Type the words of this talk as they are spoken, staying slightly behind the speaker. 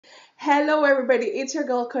Hello everybody, it's your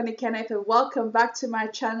girl Conniekennethw and welcome back to my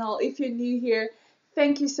channel. If you're new here,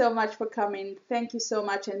 thank you so much for coming. Thank you so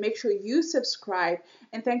much, and make sure you subscribe,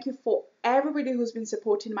 and thank you for everybody who's been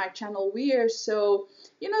supporting my channel. We are so,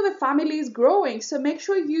 the family is growing, so make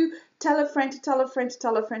sure you tell a friend to tell a friend to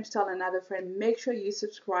tell a friend to tell another friend. Make sure you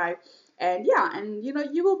subscribe, and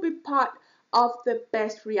you will be part of the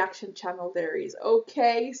best reaction channel there is.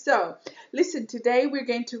 Okay, so listen, today we're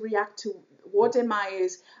going to react to Wode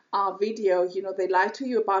Maya's video. They lied to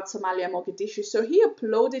you about Somalia, Mogadishu. So he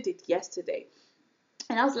uploaded it yesterday.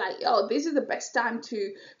 And I was like, oh, this is the best time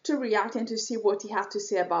to react and to see what he has to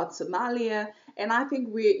say about Somalia. And I think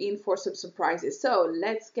we're in for some surprises. So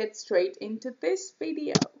let's get straight into this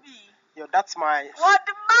video. Yo, that's my... What,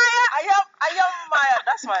 Maya? I am Maya.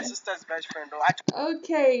 That's my sister's best friend, though.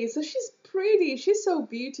 Okay, so she's pretty. She's so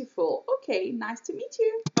beautiful. Okay, nice to meet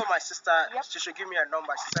you. I told my sister she should give me her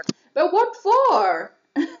number. She said... But what for?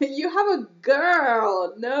 You have a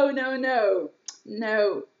girl. No.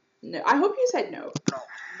 I hope you said no.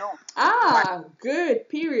 No. Ah, good.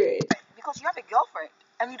 Period. Because you have a girlfriend,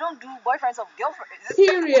 and we don't do boyfriends of girlfriends.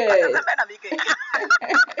 Period.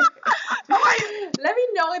 Let me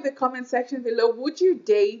know in the comment section below, would you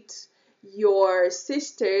date your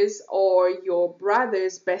sister's or your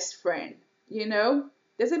brother's best friend?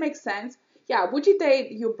 Does it make sense? Yeah, would you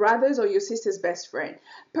date your brother's or your sister's best friend?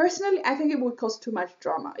 Personally, I think it would cause too much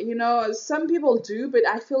drama. Some people do, but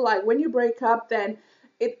I feel like when you break up, then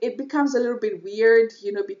it becomes a little bit weird,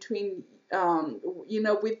 between,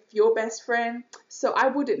 with your best friend. So I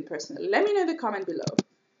wouldn't personally. Let me know in the comment below.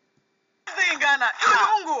 In Ghana.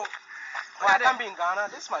 I can't be in Ghana.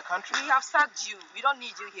 This is my country. We have sacked you. We don't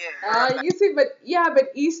need you here. You see, but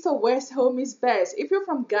East or West, home is best. If you're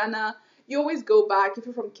from Ghana, you always go back. If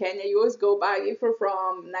you're from Kenya, you always go back. If you're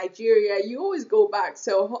from Nigeria, you always go back.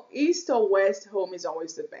 So East or West, home is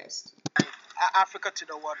always the best. Africa to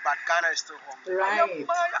the world, but Ghana is still home. Right.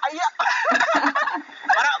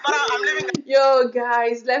 But I'm living. Yo,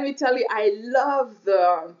 guys, let me tell you, I love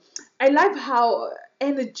how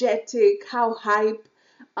energetic, how hype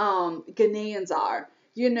Ghanaians are.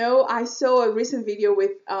 I saw a recent video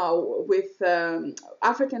with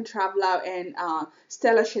African traveler and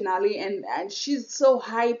Stella Shenali, and she's so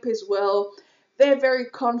hype as well. They're very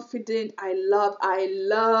confident. I love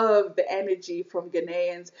the energy from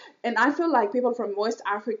Ghanaians, and I feel like people from West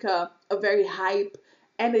Africa are very hype,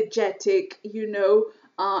 energetic.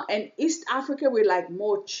 And East Africa, we're like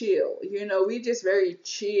more chill. We're just very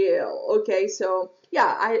chill. Okay, so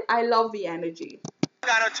yeah, I love the energy.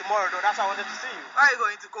 Ghana tomorrow, though. That's why I wanted to see you. Why are you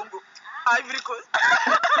going to Congo? Ivory Coast.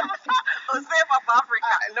 Or save up Africa.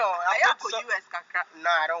 No, I have to US, Kaka. No,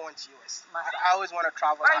 I don't want US. I always want to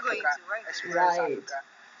travel. Where are you Africa, going to? experience Africa.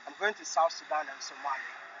 I'm going to South Sudan and Somalia.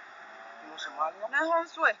 You know Somalia? No, I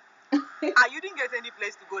swear. You didn't get any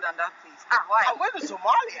place to go than that place. Why? I'm going to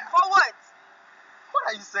Somalia. For what? What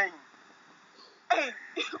are you saying? Hey,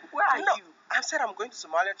 where are you? I said I'm going to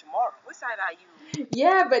Somalia tomorrow. Which side are you?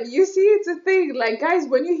 Yeah, but you see, it's a thing. Like, guys,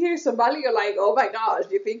 when you hear Somalia, you're like, oh my gosh,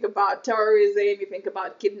 you think about terrorism, you think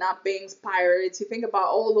about kidnappings, pirates, you think about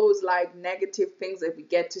all those like negative things that we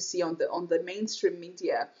get to see on the mainstream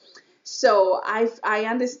media. So I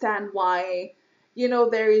understand why,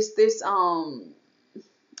 there is this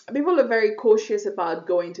people are very cautious about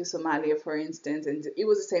going to Somalia, for instance, and it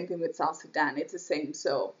was the same thing with South Sudan. It's the same.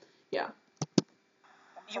 So yeah.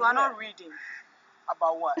 You are not reading.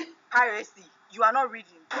 About what? Piracy. You are not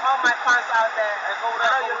reading. To all my fans out there, I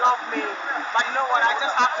know you love me, but you know what? I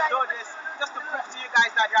just have to do this just to prove to you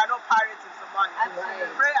guys that there are no pirates in Somalia. Right.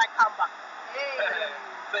 Pray I come back.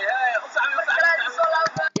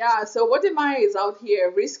 Yeah, so Wode Maya is out here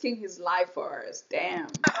risking his life for us. Damn.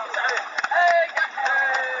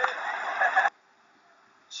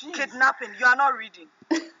 Kidnapping. You are not reading.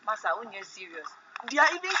 Masa, when you're serious. They are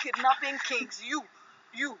even kidnapping kings. You.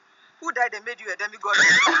 Who died and made you a demigod?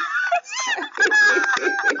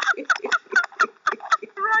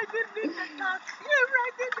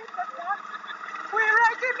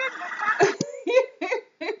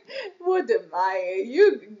 Wode Maya,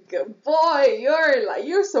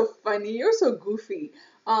 you're so funny, you're so goofy.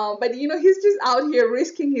 But he's just out here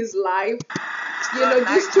risking his life,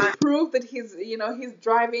 just to prove that he's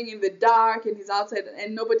driving in the dark and he's outside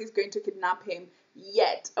and nobody's going to kidnap him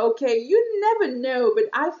yet. Okay, you never know, but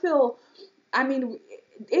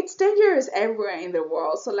it's dangerous everywhere in the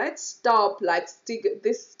world. So let's stop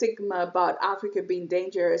this stigma about Africa being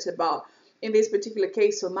dangerous, about, in this particular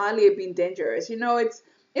case, Somalia being dangerous.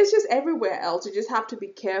 It's just everywhere else. You just have to be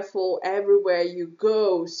careful everywhere you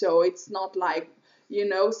go. So it's not like,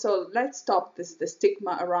 so let's stop the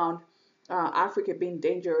stigma around Africa being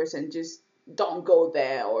dangerous and just don't go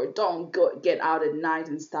there or don't go get out at night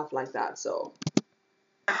and stuff like that. So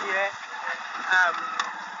here,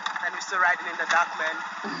 and we're still riding in the dark, man,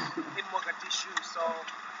 in Mogadishu. So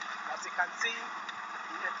as you can see,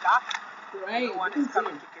 in the dark, right, no one we is can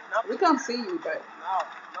coming see. to kidnap. We can't see you, but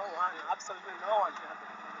No one, absolutely no one.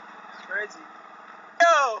 It's crazy.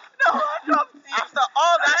 No one dropped you. After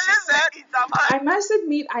all that she said, I must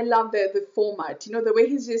admit, I love the format. You know, the way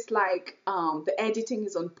he's just like, the editing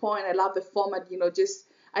is on point. I love the format. You know, just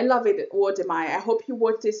I love it. Wode Maya. I hope you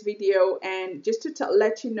watch this video, and just to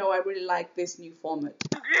let you know, I really like this new format.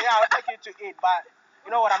 yeah, I'll take you to eat, but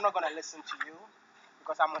you know what? I'm not gonna listen to you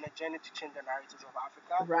because I'm on a journey to change the narratives of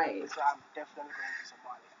Africa. Right. So I'm definitely going to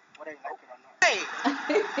Somalia, whether you like it or not. Hey,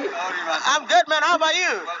 I'm good, man. How about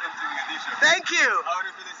you? Welcome to Mogadishu. Thank you. How are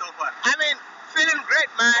you feeling so far? I mean, feeling great,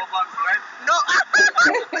 man. So far, right? No,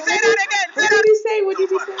 say that again. What did he say? What did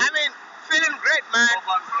he say? I mean, feeling great, man. So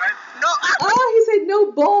far, right? No. Oh, he said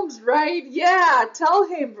no bombs, right? Yeah, tell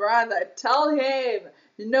him, brother. Tell him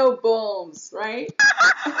no bombs, right?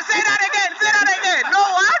 Say that again. Say that again. No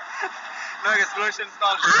what? No explosions, no.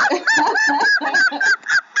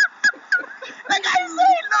 Like I said,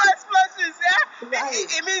 no explosions, yeah? Right.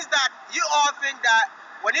 It means that you all think that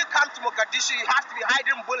when you come to Mogadishu, you have to be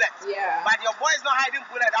hiding bullets. Yeah. But your boy is not hiding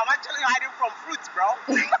bullets. I'm actually hiding from fruits, bro.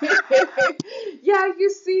 Yeah, you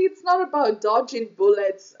see, it's not about dodging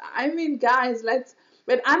bullets. I mean, guys,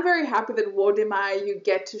 but I'm very happy that Wode Maya, you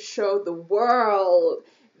get to show the world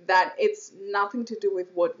that it's nothing to do with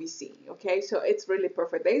what we see, okay? So it's really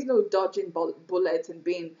perfect. There is no dodging bullets and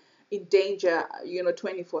being in danger,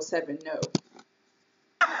 24/7, no.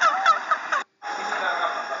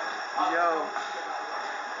 Yo,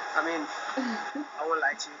 I mean, I won't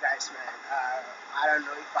lie to you guys, man. I don't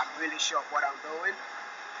know if I'm really sure of what I'm doing.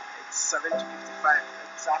 It's 7:55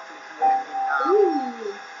 exactly here in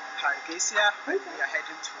Ooh. Hargeisa. We are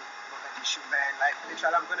heading to Mogadishu, man. Like,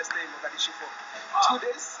 literally, I'm gonna stay in Mogadishu for 2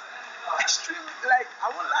 days. Extremely, like,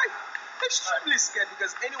 I won't lie, extremely scared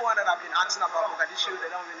because anyone that I've been asking about Mogadishu, they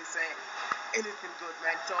don't really say anything good,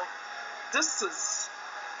 man. So, this is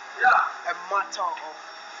a matter of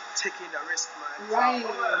taking the risk, man. Right.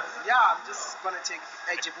 Yeah, I'm just gonna take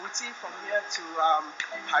a Djibouti from here to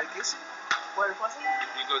Hargeisa. Where it was?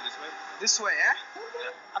 You go this way? This way, eh?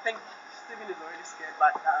 Yeah. I think Steven is already scared,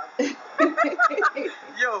 but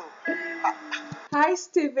yo, Hi,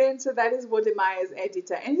 Steven. So that is Wode Maya's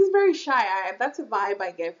editor. And he's very shy. That's a vibe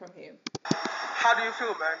I get from him. how do you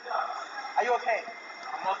feel, man? Are you okay?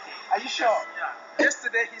 I'm okay. Are you sure? Yeah.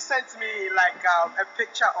 Yesterday he sent me like a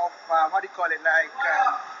picture of what do you call it? Like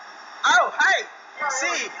oh hi,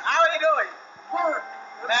 see how are you doing?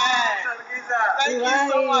 Man, thank you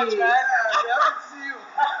so much, man. Happy to see you.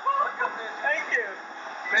 Thank you,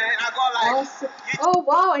 man. I got like Awesome. Oh,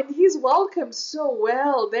 wow. And he's welcomed so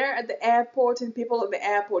well there at the airport, and people at the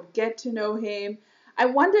airport get to know him. I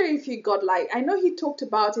wonder if he got I know he talked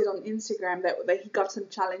about it on Instagram that he got some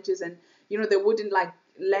challenges and, they wouldn't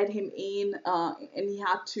let him in, and he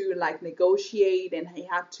had to negotiate, and he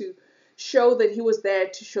had to show that he was there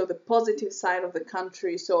to show the positive side of the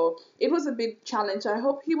country. So it was a big challenge. I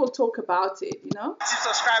hope he will talk about it,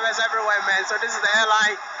 subscribers everywhere, man. So this is the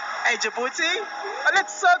airline, Djibouti. And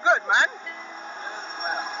it's so good, man.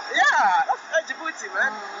 Yeah, that's Djibouti,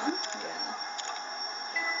 man. Yeah.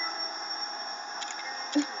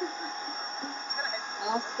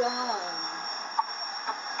 Awesome.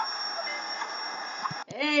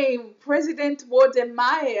 Hey, President Wode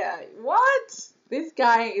Maya. What? This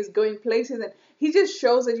guy is going places, and he just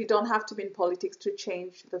shows that you don't have to be in politics to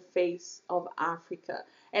change the face of Africa.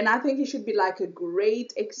 And I think he should be like a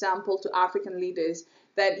great example to African leaders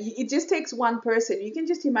that it just takes one person. You can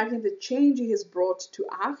just imagine the change he has brought to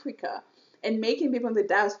Africa and making people in the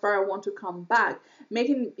diaspora want to come back,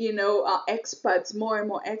 making, experts, more and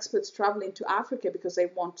more experts traveling to Africa because they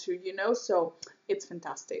want to, so it's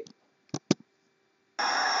fantastic.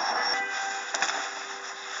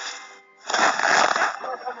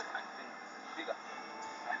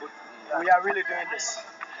 We are really doing this.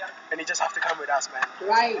 And you just have to come with us, man.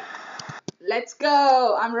 Right. Let's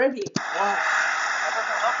go. I'm ready. Wow.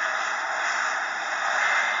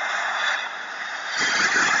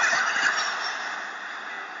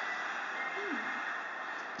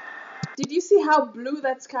 Did you see how blue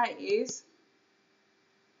that sky is?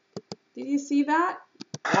 Did you see that?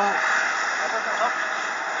 Wow.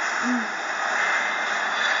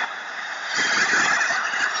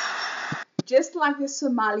 Just like the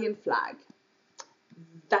Somalian flag.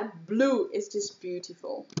 That blue is just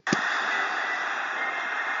beautiful.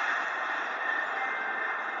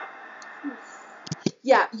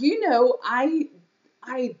 Yeah,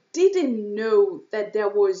 I didn't know that there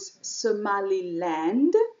was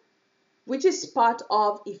Somaliland, which is part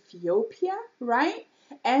of Ethiopia, right?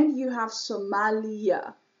 And you have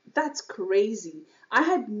Somalia. That's crazy. I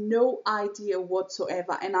had no idea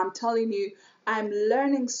whatsoever. And I'm telling you, I'm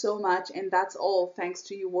learning so much, and that's all thanks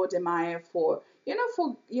to you, Wode Maya, for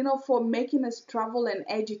making us travel and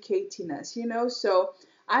educating us, So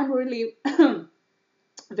I'm really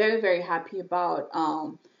very, very happy about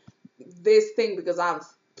this thing because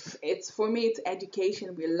it's for me, it's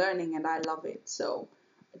education, we're learning, and I love it. So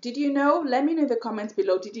did you know? Let me know in the comments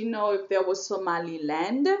below. Did you know if there was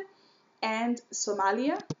Somaliland and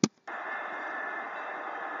Somalia?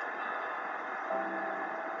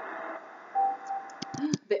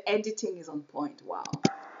 The editing is on point. Wow.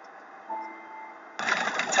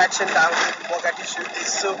 Touching down in Mogadishu is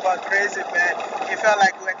super crazy, man. It felt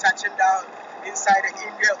like we were touching down inside the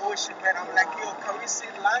Indian Ocean, man. I'm like, yo, can we see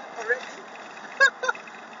land already?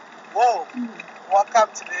 Whoa. Welcome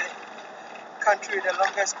to the country with the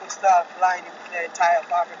longest coastal line in the entire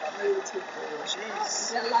of Africa. Beautiful.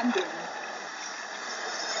 Jeez. Yeah, London.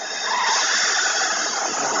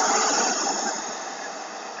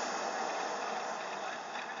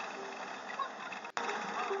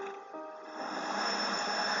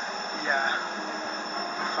 Yeah,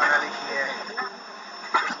 finally here in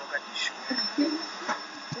Mogadishu.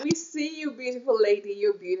 We see you, beautiful lady.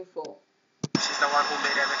 You're beautiful. She's the one who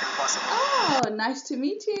made everything possible. Oh, nice to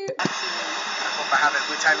meet you. I hope I have a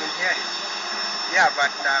good time in here. Yeah,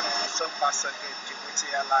 but so far so good.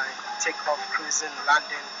 Djibouti airline takeoff, cruising,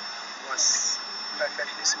 landing was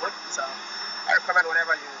perfectly smooth. So I recommend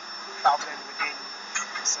whenever you're traveling within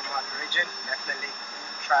the Somali region, definitely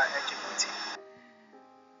try Djibouti.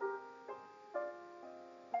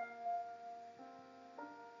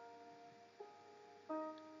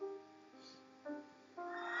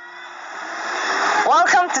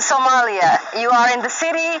 Welcome to Somalia. You are in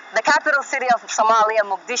the capital city of Somalia,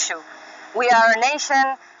 Mogadishu. We are a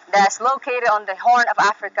nation that's located on the Horn of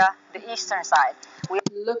Africa, the eastern side. We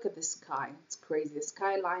Look at the sky. It's crazy. The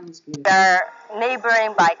skyline is beautiful. are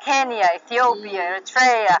neighboring by Kenya, Ethiopia,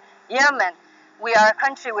 Eritrea, Yemen. We are a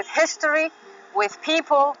country with history, with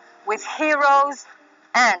people, with heroes,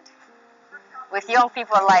 and with young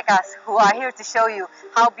people like us who are here to show you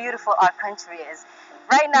how beautiful our country is.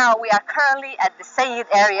 Right now, we are currently at the Sayyid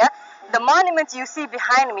area. The monument you see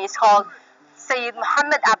behind me is called Sayyid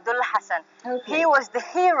Muhammad Abdullah Hassan. Okay. He was the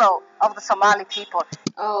hero of the Somali people.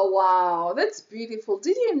 Oh, wow. That's beautiful.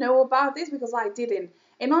 Did you know about this? Because I didn't.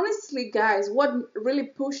 And honestly, guys, what really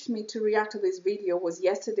pushed me to react to this video was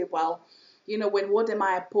yesterday, when Wode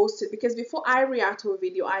Maya posted. Because before I react to a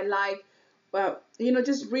video, I like,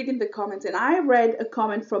 just reading the comments. And I read a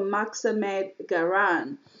comment from Maxamed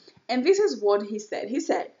Garan. And this is what he said. He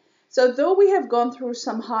said, so though we have gone through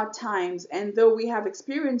some hard times and though we have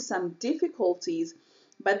experienced some difficulties,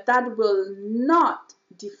 but that will not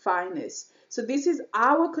define us. So this is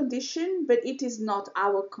our condition, but it is not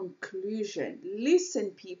our conclusion.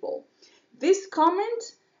 Listen, people, this comment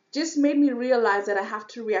just made me realize that I have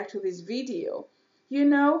to react to this video,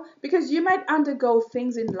 because you might undergo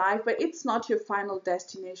things in life, but it's not your final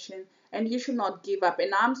destination and you should not give up.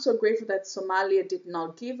 And I'm so grateful that Somalia did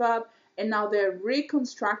not give up, and now they're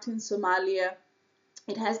reconstructing Somalia.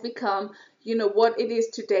 It has become, what it is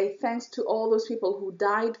today, thanks to all those people who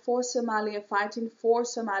died for Somalia, fighting for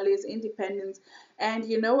Somalia's independence.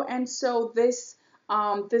 And so this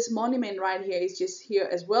monument right here is just here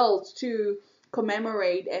as well to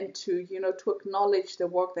commemorate and to acknowledge the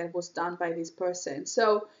work that was done by this person.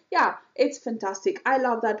 So yeah, it's fantastic. I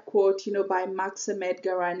love that quote, by Maxamed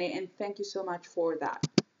Garane, and thank you so much for that.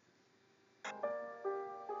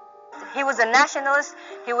 He was a nationalist.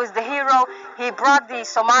 He was the hero. He brought the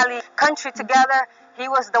Somali country together. He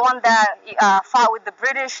was the one that fought with the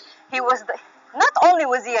British. Not only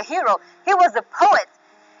was he a hero, he was a poet.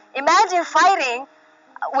 Imagine fighting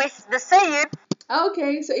with the Sayyid.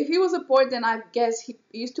 Okay, so if he was a poet, then I guess he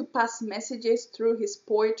used to pass messages through his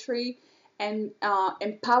poetry and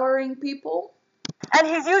empowering people. And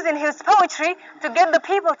he's using his poetry to get the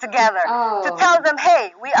people together, to tell them,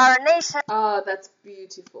 hey, we are a nation. Oh, that's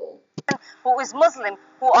beautiful. Who is Muslim,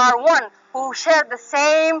 who are one, who share the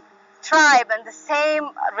same tribe and the same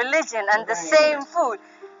religion and the same food.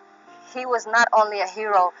 He was not only a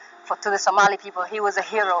hero to the Somali people, he was a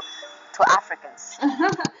hero to Africans.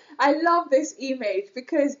 I love this image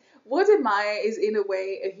because Wode Maya is in a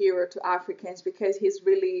way a hero to Africans because he's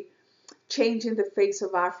really changing the face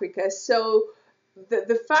of Africa. So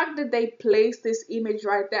the fact that they placed this image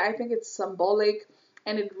right there, I think it's symbolic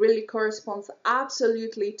and it really corresponds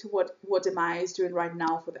absolutely to what Wode Maya is doing right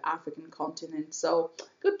now for the African continent. So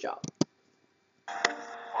good job.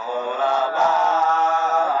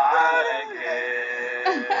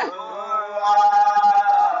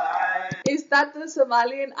 Is that the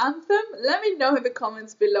Somalian anthem? Let me know in the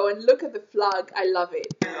comments below, and look at the flag. I love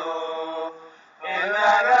it. Okay.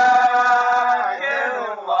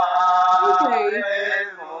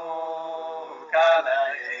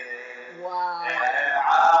 Wow.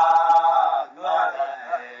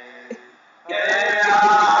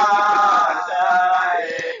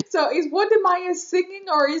 So is Wode Maya singing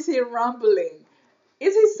or is he rambling?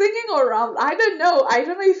 Is he singing or rambling? I don't know. I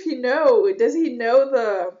don't know if you know. Does he know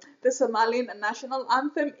the Somalian national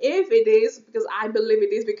anthem? If it is, because I believe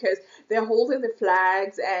it is, because they're holding the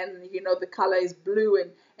flags, and you know the color is blue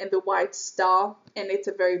and the white star, and it's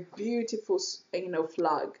a very beautiful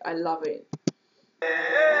flag. I love it.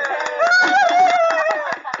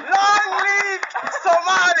 Long live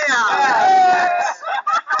Somalia!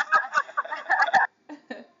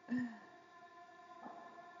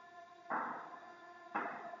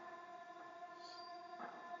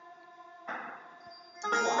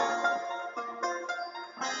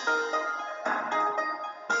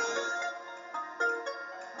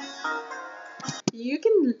 You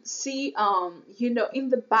can see in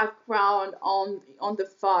the background on the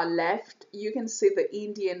far left, you can see the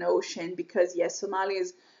Indian Ocean, because yes, Somalia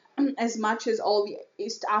is as much as all the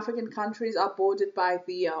East African countries are bordered by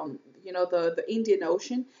the the Indian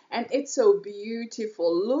Ocean, and it's so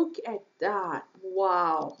beautiful. Look at that.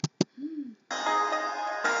 Wow.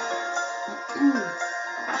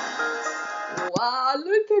 Wow,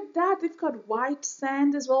 look at that. They've got white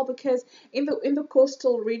sand as well, because in the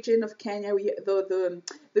coastal region of Kenya,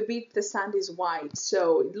 the sand is white.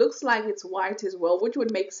 So it looks like it's white as well, which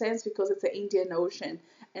would make sense because it's the Indian Ocean.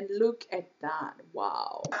 And look at that.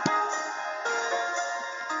 Wow.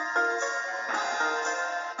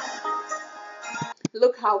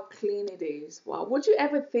 Look how clean it is. Wow. Did you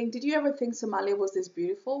ever think Somalia was this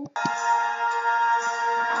beautiful?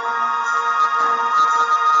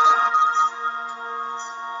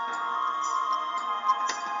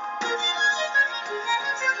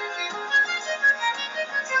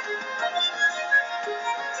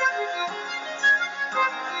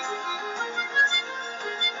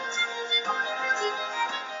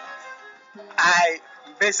 I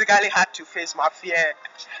basically had to face my fear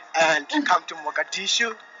and come to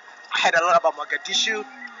Mogadishu. I heard a lot about Mogadishu.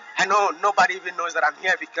 I know nobody even knows that I'm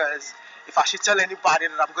here, because if I should tell anybody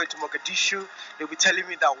that I'm going to Mogadishu, they'll be telling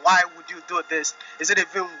me that, why would you do this? Is it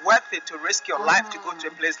even worth it to risk your life to go to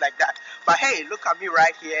a place like that? But hey, look at me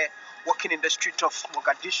right here, walking in the street of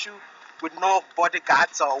Mogadishu with no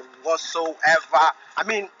bodyguards or whatsoever. I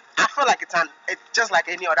mean, I feel like it's just like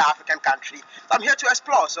any other African country. So I'm here to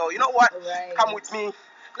explore. So you know what? Right. Come with me.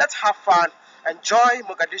 Let's have fun. Enjoy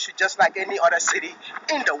Mogadishu just like any other city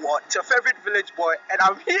in the world. It's your favorite village boy, and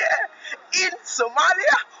I'm here in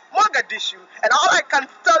Somalia, Mogadishu. And all I can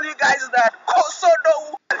tell you guys is that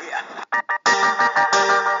Kosodo Somalia.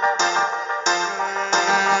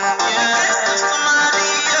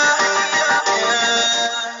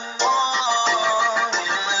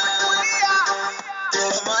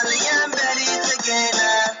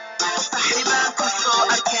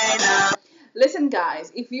 Listen,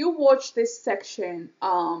 guys, if you watch this section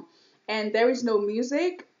and there is no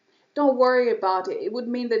music, don't worry about it. It would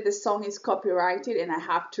mean that the song is copyrighted and I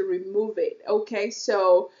have to remove it. Okay,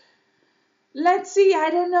 so let's see.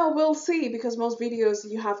 I don't know. We'll see, because most videos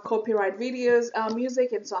you have copyright videos,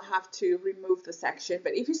 music, and so I have to remove the section.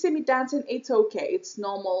 But if you see me dancing, it's okay. It's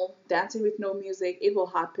normal. Dancing with no music, it will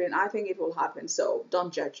happen. I think it will happen. So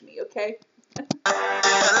don't judge me, okay?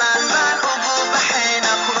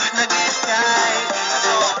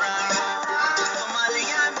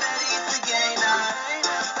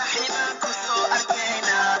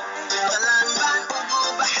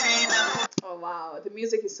 Oh wow, the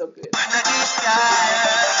music is so good.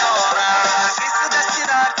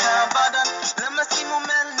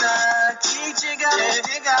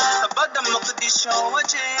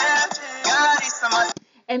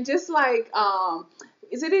 And just like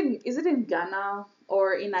is it in Ghana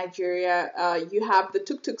or in Nigeria, you have the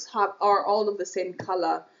tuk-tuks are all of the same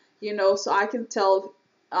color, so I can tell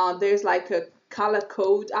there's like a color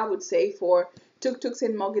code, I would say, for tuk-tuks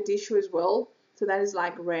in Mogadishu as well. So that is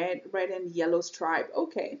like red and yellow stripe.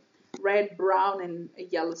 Okay, red, brown, and a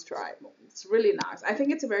yellow stripe. It's really nice. I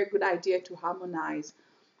think it's a very good idea to harmonize,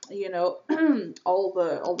 all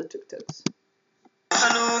the tuk-tuks.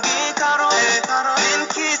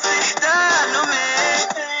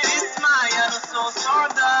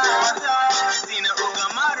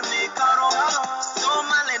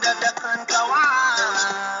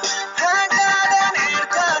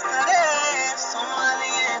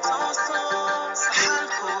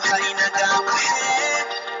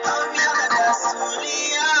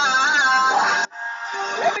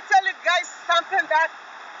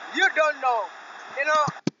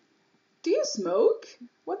 smoke?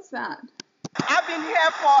 What's that? I've been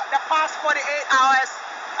here for the past 48 hours,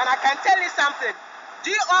 and I can tell you something.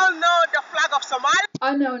 Do you all know the flag of Somalia?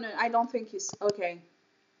 Oh, no, I don't think he's... Okay.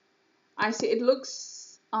 I see. It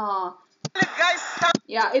looks... Guys,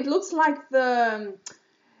 yeah, it looks like the...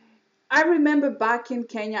 I remember back in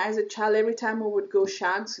Kenya as a child, every time we would go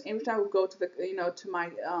shags, every time we would go to the, to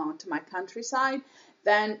my countryside,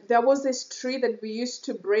 then there was this tree that we used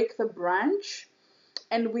to break the branch,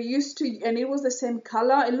 and it was the same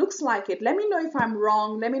color. It looks like it. Let me know if I'm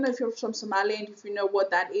wrong. Let me know if you're from Somalia and if you know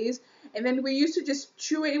what that is. And then we used to just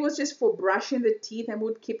chew it. It was just for brushing the teeth, and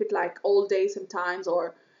we'd keep it like all day sometimes,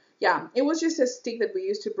 or yeah, it was just a stick that we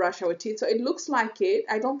used to brush our teeth. So it looks like it.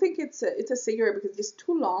 I don't think it's a cigarette because it's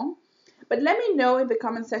too long. But let me know in the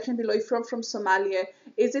comment section below if you're from Somalia.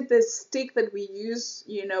 Is it the stick that we use,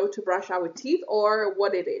 to brush our teeth, or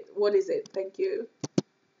what is it? What is it? Thank you.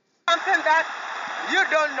 Something that you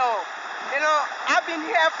don't know. I've been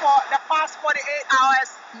here for the past 48 hours,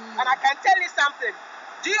 and I can tell you something.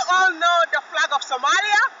 Do you all know the flag of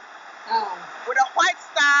Somalia? Oh, With a white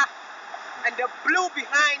star and the blue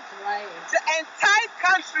behind. right. The entire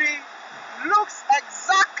country looks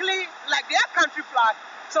exactly like their country flag.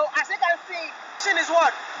 So as you can see, ocean is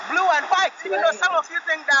what? Blue and white. Even though some of you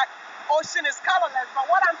think that ocean is colorless, but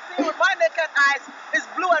what I'm seeing with my naked eyes is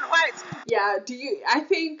blue and white. Yeah, I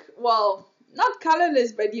think, well, not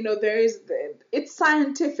colorless, but it's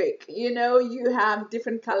scientific. You have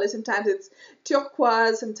different colors. Sometimes it's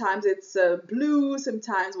turquoise, sometimes it's blue,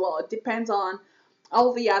 sometimes, well, it depends on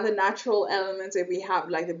all the other natural elements that we have,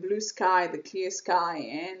 like the blue sky, the clear sky,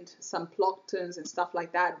 and some planktons and stuff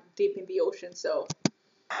like that deep in the ocean. So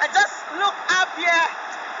And just look up here.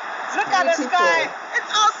 Look at the beautiful. sky.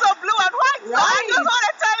 It's also blue and white. So I Right. just want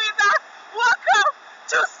to tell you that. Welcome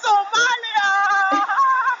to Somalia.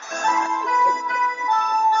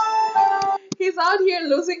 He's out here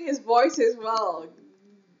losing his voice as well.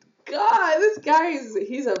 God, this guy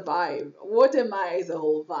he's a vibe. Wode Maya is a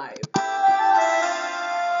whole vibe.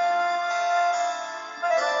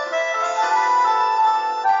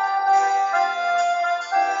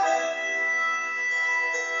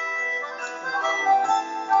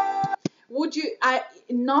 Would you?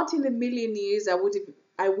 Not in a million years. I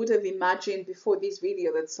would have imagined before this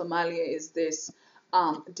video that Somalia is this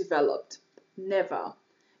developed. Never.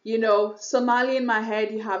 Somalia in my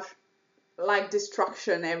head, you have like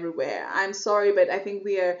destruction everywhere. I'm sorry, but I think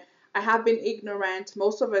I have been ignorant.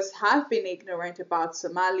 Most of us have been ignorant about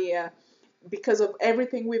Somalia because of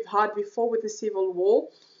everything we've heard before with the civil war.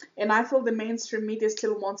 And I feel the mainstream media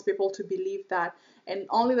still wants people to believe that, and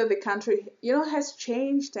only that the country, has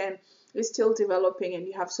changed and is still developing, and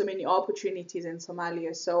you have so many opportunities in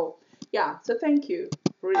Somalia. So yeah, so thank you,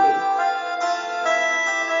 really.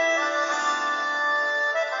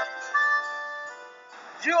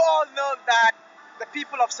 You all know that the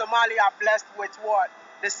people of Somalia are blessed with what?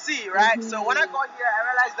 The sea, right? So when I got here, I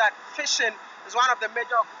realized that fishing is one of the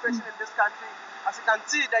major occupations in this country. As you can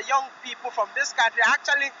see, the young people from this country are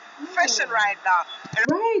actually fishing right now.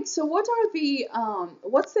 Right. So what's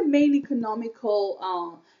the main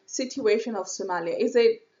economical situation of Somalia? Is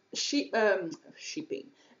it shipping,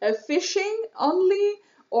 fishing only,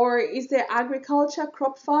 or is there agriculture,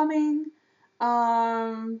 crop farming?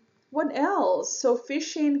 What else? So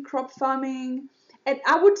fishing, crop farming, and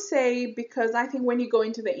I would say, because I think when you go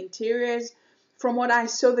into the interiors, from what I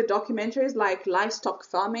saw the documentaries, like livestock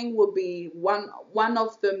farming will be one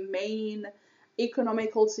of the main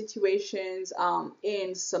economical situations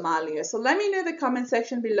in Somalia. So let me know in the comment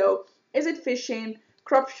section below. Is it fishing,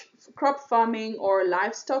 crop farming, or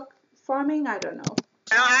livestock farming? I don't know.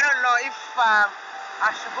 I don't know if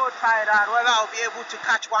I should go try it out, whether I'll be able to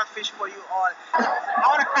catch one fish for you all. I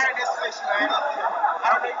want to carry this fish, man. I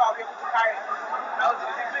don't know if I'll be able to carry it. That was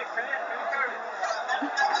really big. Can you carry it?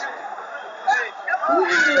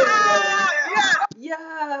 Yes.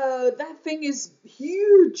 Yeah, that thing is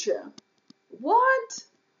huge. What?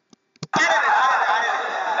 It's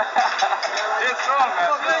strong, man.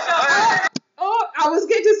 Oh, I was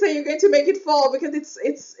going to say you're going to make it fall because it's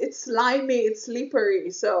slimy, it's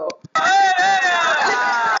slippery. So. It's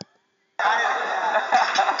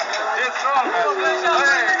strong, man. Oh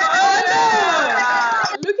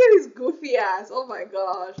no! Look at his goofy ass. Oh my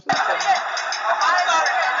gosh. I'm not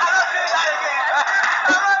doing that again.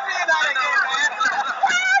 I'm not doing that again,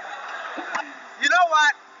 man. You know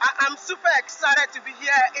what? I'm super excited to be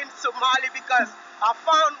here in Somali because I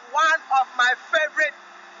found one of my favorite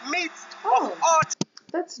meats of all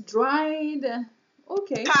That's dried.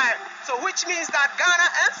 Okay. time. So which means that Ghana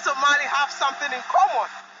and Somali have something in common.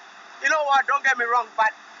 You know what? Don't get me wrong,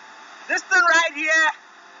 but this thing right here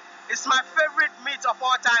It's my favorite meat of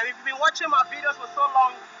all time. If you've been watching my videos for so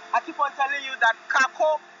long, I keep on telling you that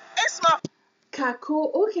kako is my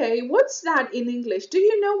Kako, okay, what's that in English? Do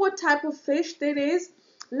you know what type of fish that is?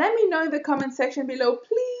 Let me know in the comment section below.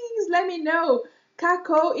 Please let me know.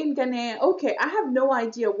 Kako in Ghana. Okay, I have no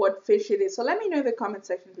idea what fish it is. So let me know in the comment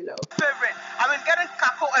section below. favorite. I mean, getting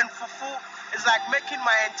kako and fufu is like making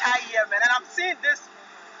my entire year, man. And I'm seeing this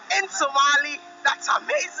in Somali. That's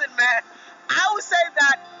amazing, man. I would say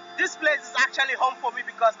that this place is actually home for me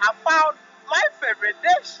because I found my favorite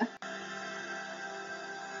dish.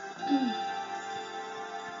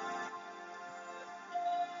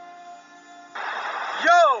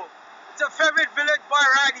 Yo, it's a favorite village boy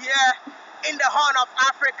right here in the Horn of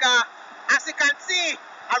Africa. As you can see,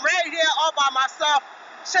 I'm right here all by myself,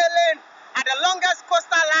 chilling at the longest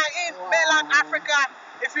coastal line in mainland Africa.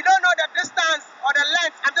 If you don't know the distance or the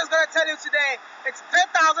length, I'm just going to tell you today. It's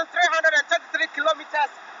 3,333 kilometers.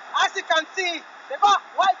 As you can see, they got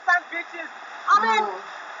white sand beaches. I mean,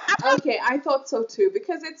 Okay, I thought so too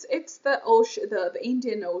because it's the ocean, the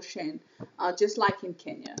Indian Ocean, just like in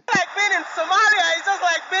Kenya. like being in Somalia, it's just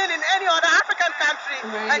like being in any other African country,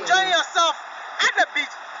 Right. enjoying yourself at the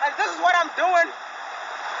beach. And this is what I'm doing.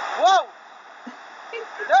 Whoa,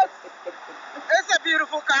 it's a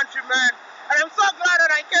beautiful country, man. And I'm so glad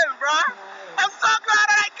that I came, bro. I'm so glad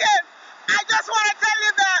that I came. I just want to tell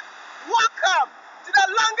you that welcome to the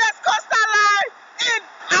longest coastal line in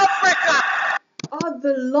Africa. Oh,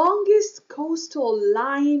 the longest coastal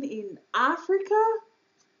line in Africa?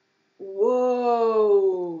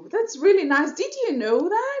 Whoa, that's really nice. Did you know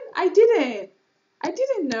that? I didn't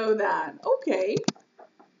know that. Okay. 1,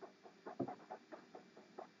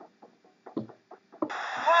 2, 3.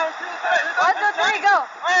 1, 2, 3, go.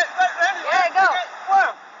 Yeah, go.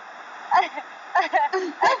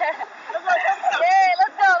 Yeah,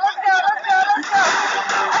 let's go, let's go, let's go, let's go.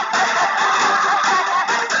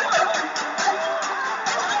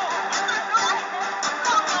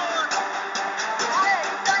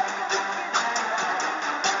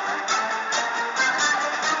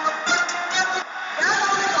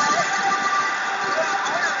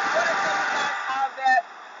 Out there,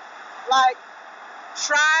 like,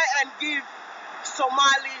 try and give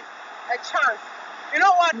Somali a chance. You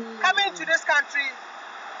know what? Coming to this country,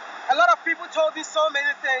 a lot of people told me so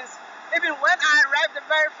many things. Even when I arrived the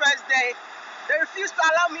very first day, they refused to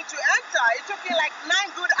allow me to enter. It took me like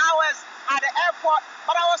 9 good hours at the airport,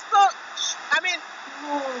 but I was still,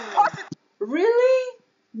 positive. Really?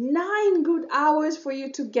 9 good hours for you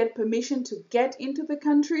to get permission to get into the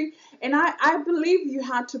country? And I believe you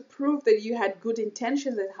had to prove that you had good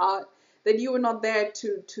intentions at heart, that you were not there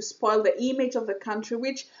to spoil the image of the country,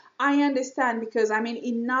 which I understand because, I mean,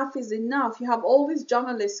 enough is enough. You have all these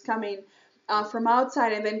journalists coming from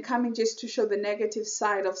outside and then coming just to show the negative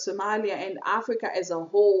side of Somalia and Africa as a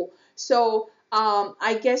whole. So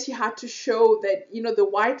I guess you had to show that, you know, the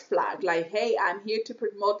white flag, like, hey, I'm here to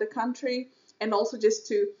promote the country, and also just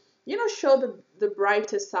to, you know, show the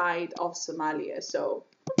brighter side of Somalia. So,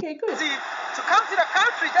 okay, good. To come to the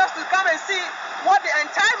country just to come and see what the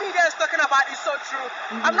entire media is talking about is so true.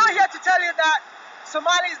 I'm not here to tell you that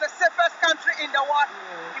Somalia is the safest country in the world.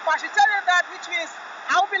 If I should tell you that, which means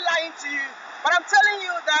I will be lying to you. But I'm telling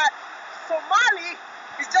you that Somali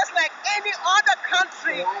is just like any other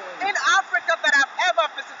country in Africa that I've ever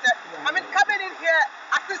visited. I mean, coming in here,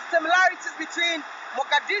 I see similarities between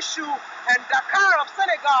Mogadishu and Dakar of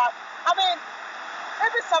Senegal. I mean,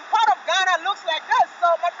 maybe some part of Ghana looks like this. So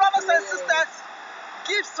my brothers and sisters,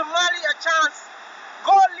 give Somali a chance.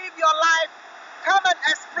 Go live your life. Come and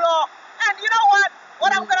explore. And you know what?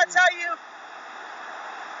 What I'm going to tell you,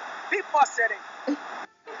 be positive.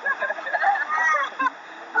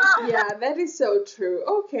 Yeah, that is so true.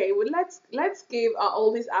 Okay, well, let's give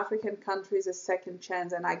all these African countries a second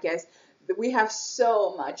chance, and I guess that we have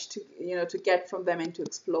so much to, you know, to get from them and to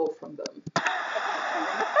explore from them.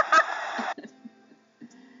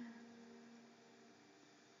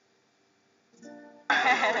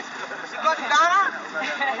 You go to Ghana?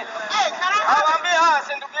 Hey, can I have it?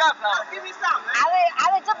 Give me some, man. I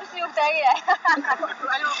will jump you there. Go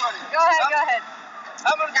ahead, go ahead. Yo,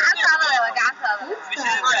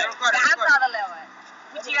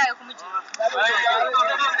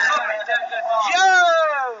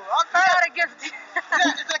 okay. Got a gift.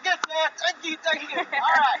 It's a gift, man. Thank you. All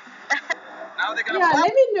right. Now they're gonna Yeah,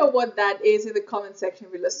 let me know what that is in the comment section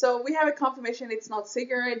below. So we have a confirmation it's not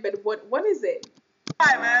cigarette, but what is it?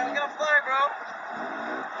 fly, man. We're gonna fly, bro.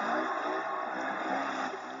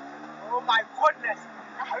 Oh my goodness.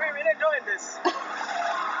 Are we really doing this? God!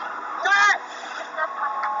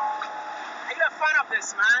 Are you a fan of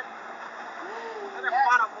this, man? I'm a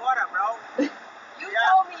fan of water,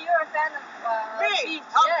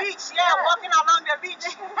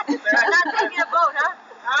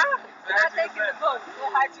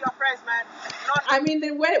 I mean,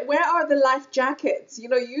 then where are the life jackets? You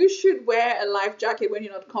know, you should wear a life jacket when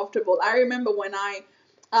you're not comfortable. I remember when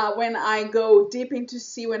I go deep into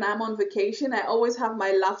sea when I'm on vacation, I always have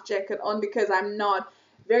my life jacket on because I'm not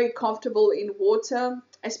very comfortable in water,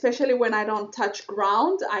 especially when I don't touch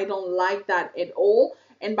ground. I don't like that at all.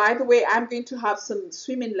 And by the way, I'm going to have some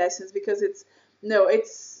swimming lessons because it's no,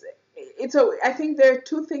 it's a, I think there are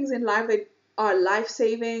two things in life that are life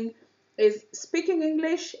saving is speaking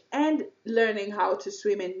English and learning how to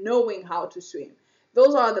swim and knowing how to swim.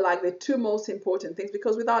 Those are the two most important things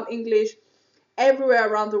because without English, everywhere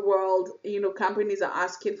around the world, companies are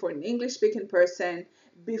asking for an English speaking person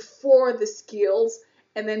before the skills.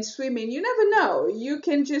 And then swimming, you never know. You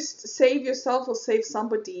can just save yourself or save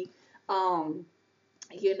somebody, when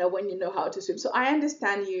you know how to swim. So I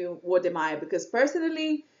understand you, Wode Maya, because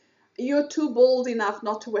personally, you're too bold enough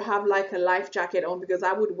not to have like a life jacket on because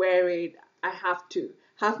I would wear it. I have to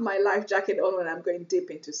have my life jacket on when I'm going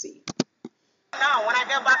deep into sea. Now, when I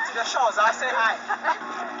get back to the shores, I'll say hi.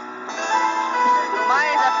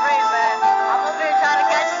 Maya's afraid, man. I'm over here trying to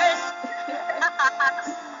catch fish.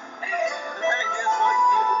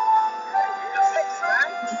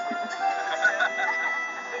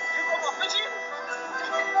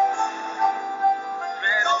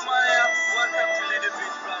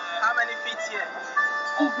 How many feet here?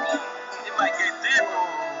 Oh, bro. It might get deeper.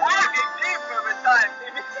 It might get deeper every time.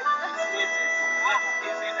 He's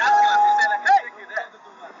asking us. He said, like, hey, take you there.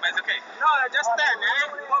 But it's okay. No, just stand,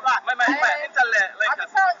 Go back.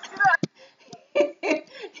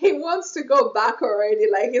 He wants to go back already.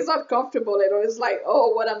 Like, he's not comfortable at all. It's like,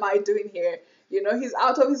 oh, what am I doing here? He's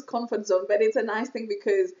out of his comfort zone. But it's a nice thing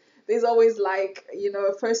because there's always like,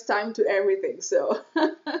 a first time to everything. So.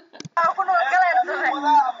 Oh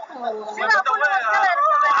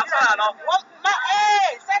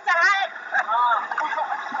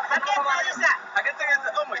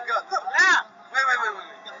my God.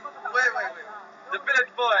 Wait. The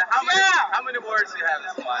village boy, how many words do you have in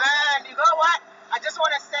Somali? Man, you know what? I just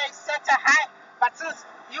want to say set a high, but since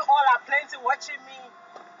you all are plenty watching me,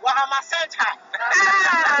 Wahama set high.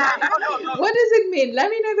 What does it mean? Let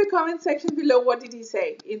me know in the comment section below. What did he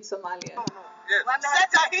say in Somalia? Yes.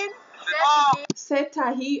 Setahin?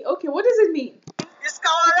 Setahi. Okay, what does it mean? It's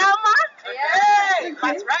Kawarama? Yeah. Hey, but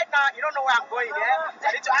right now, you don't know where I'm going there. So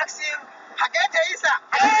I need to ask you, Hagete Isa.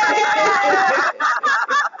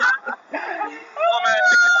 Oh man,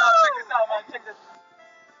 check this out, man. Check this.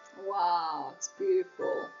 Wow, it's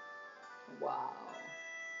beautiful. Wow.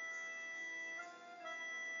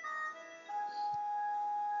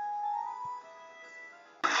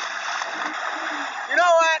 You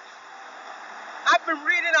know what? I've been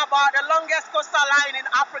reading about the longest coastal line in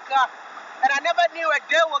Africa, and I never knew a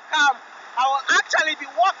day would come I will actually be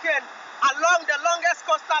walking along the longest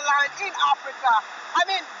coastal line in Africa. I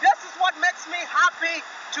mean, this is what makes me happy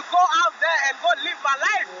to go out there and go live my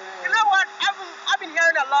life. You know what? I've been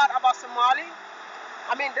hearing a lot about Somali.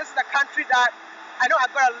 I mean, this is the country that I know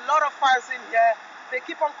I've got a lot of fans in here. They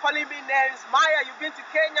keep on calling me names. Maya, you've been to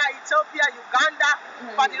Kenya, Ethiopia, Uganda,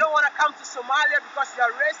 but you don't want to come to Somalia because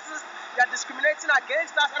you're racist, you're discriminating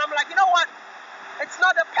against us. And I'm like, you know what? It's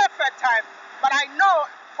not the perfect time, but I know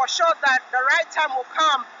for sure that the right time will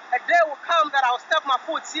come. A day will come that I'll step my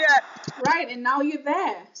foot here. Right, and now you're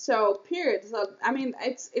there. So, period. So, I mean,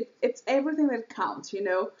 it's everything that counts,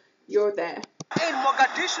 You're there. In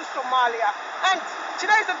Mogadishu, Somalia. And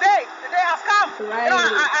today's the day. The day has come. Right.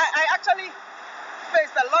 I actually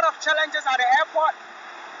faced a lot of challenges at the airport,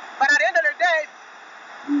 but at the end of the day,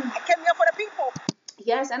 I came here for the people.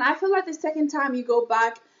 Yes, and I feel like the second time you go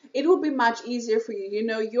back, it will be much easier for you.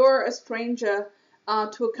 You're a stranger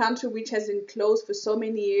to a country which has been closed for so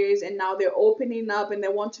many years, and now they're opening up, and they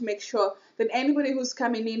want to make sure that anybody who's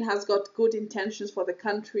coming in has got good intentions for the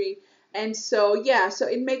country. And so, yeah, so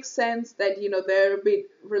it makes sense that, they're a bit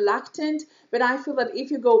reluctant, but I feel that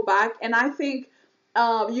if you go back, and I think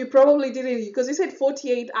you probably didn't, because you said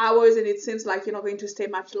 48 hours, and it seems like you're not going to stay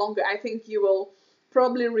much longer. I think you will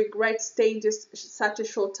probably regret staying just such a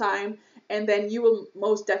short time, and then you will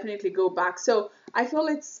most definitely go back. So I feel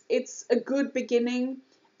it's a good beginning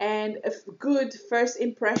and a good first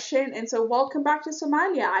impression. And so welcome back to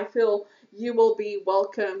Somalia. I feel you will be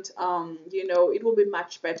welcomed. It will be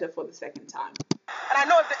much better for the second time. And I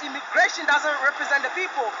know the immigration doesn't represent the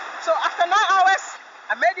people. So after 9 hours,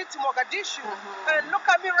 I made it to Mogadishu. And look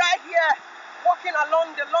at me right here, walking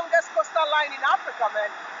along the longest coastal line in Africa, man.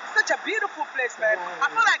 Such a beautiful place, man.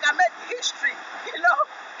 I feel like I made history,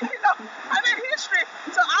 I made history.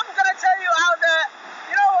 So I'm gonna tell you out there,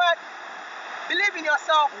 you know what? Believe in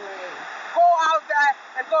yourself. Go out there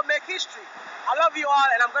and go make history. I love you all,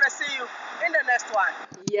 and I'm gonna see you in the next one.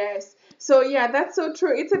 Yes. So yeah, that's so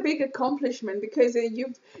true. It's a big accomplishment because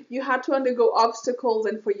you had to undergo obstacles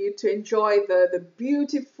and for you to enjoy the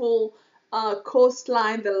beautiful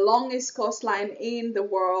coastline, the longest coastline in the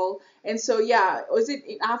world. And so yeah, was it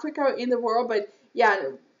in Africa or in the world? But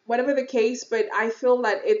yeah, whatever the case, but I feel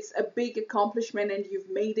that it's a big accomplishment and you've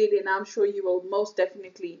made it, and I'm sure you will most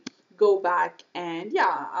definitely go back. And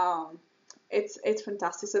yeah, it's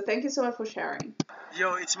fantastic. So thank you so much for sharing.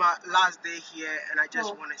 Yo, it's my last day here, and I just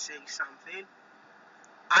Oh. want to say something.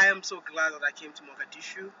 I am so glad that I came to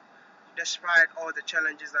Mogadishu. Despite all the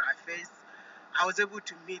challenges that I faced, I was able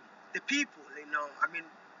to meet the people, you know. I mean,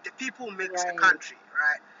 the people makes the Right. country,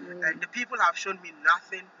 right? And the people have shown me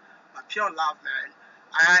nothing but pure love, man.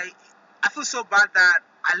 I feel so bad that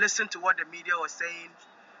I listened to what the media was saying.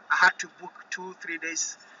 I had to book 2-3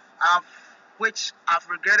 days, which I've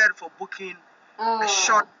regretted for booking a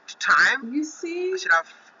short time. You see? I should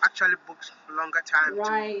have actually booked longer time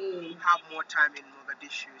Right. to have more time in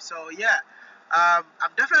Mogadishu. So yeah, I'm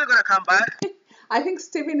definitely gonna come back. I think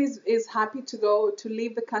Steven is happy to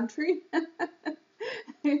leave the country.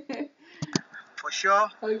 For sure.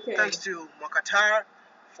 Okay. Thanks to Mokatar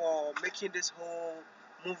for making this whole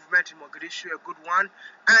movement in Mogadishu a good one.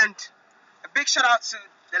 And a big shout out to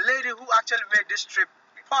the lady who actually made this trip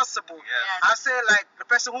possible. Yes. I say like the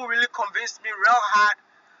person who really convinced me real hard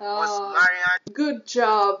was Oh, Marianne. good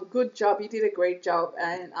job. You did a great job,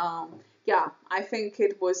 and yeah, I think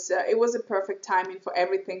it was a perfect timing for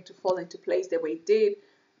everything to fall into place the way it did,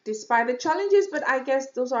 despite the challenges. But I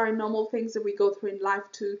guess those are normal things that we go through in life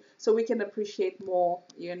too, so we can appreciate more,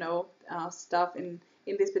 stuff in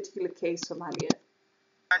this particular case, Somalia.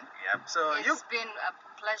 Yep. So you It's been a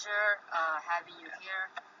pleasure having you here.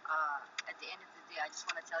 At the end of the day, I just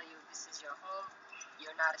want to tell you this is your home.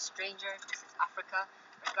 You're not a stranger. This is Africa.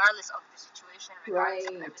 Regardless of the situation, regardless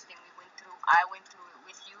of Right. everything we went through, I went through it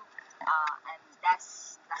with you, and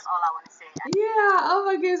that's all I want to say. Yeah, oh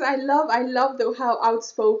my goodness, I love how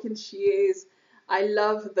outspoken she is. I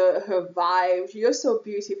love her vibe. You're so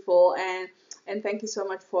beautiful, and thank you so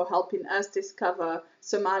much for helping us discover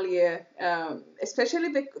Somalia, especially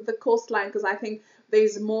the coastline, because I think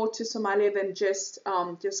there's more to Somalia than just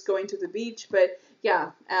going to the beach. But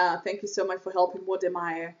yeah, thank you so much for helping Wode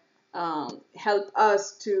Maya help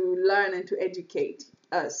us to learn and to educate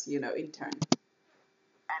us, in turn.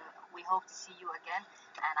 And we hope to see you again.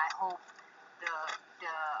 And I hope the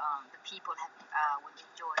people will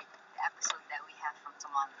enjoy the episode that we have from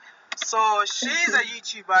Somalia. So she's a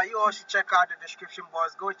YouTuber. You all should check out the description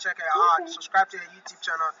box. Go check her out. Okay. Subscribe to her YouTube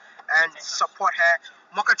channel and support her.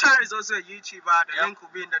 Mokatar is also a YouTuber. The link will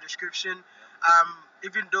be in the description.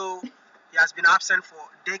 Even though he has been absent for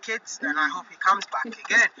decades, and I hope he comes back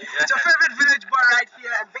again. It's your favorite village boy right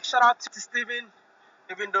here. And big shout out to Steven.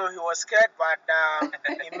 Even though he was scared, but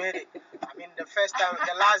he made it. I mean, the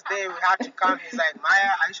last day we had to come, he's like,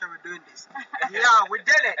 Maya, are you sure we're doing this? And yeah, we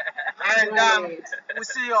did it. And Right. we'll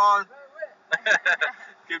see you all.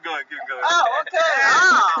 Keep going. Oh, okay.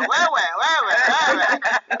 Where?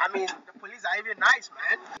 I mean, the police are even nice,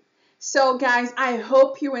 man. So guys, I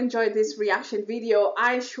hope you enjoyed this reaction video.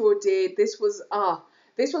 I sure did. This was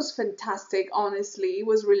fantastic, honestly. It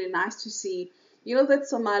was really nice to see. That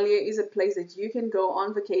Somalia is a place that you can go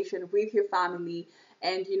on vacation with your family,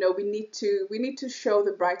 and we need to show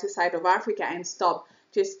the brighter side of Africa and stop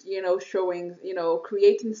just showing,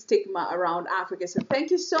 creating stigma around Africa. So thank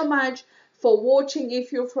you so much for watching.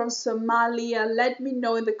 If you're from Somalia, let me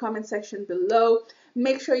know in the comment section below.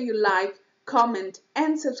 Make sure you like, comment,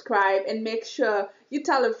 and subscribe, and make sure you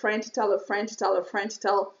tell a friend to tell a friend to tell a friend to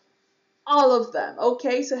tell all of them.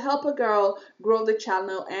 Okay, so help a girl grow the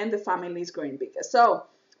channel, and the family is growing bigger. So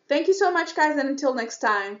thank you so much, guys, and until next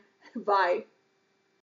time, bye.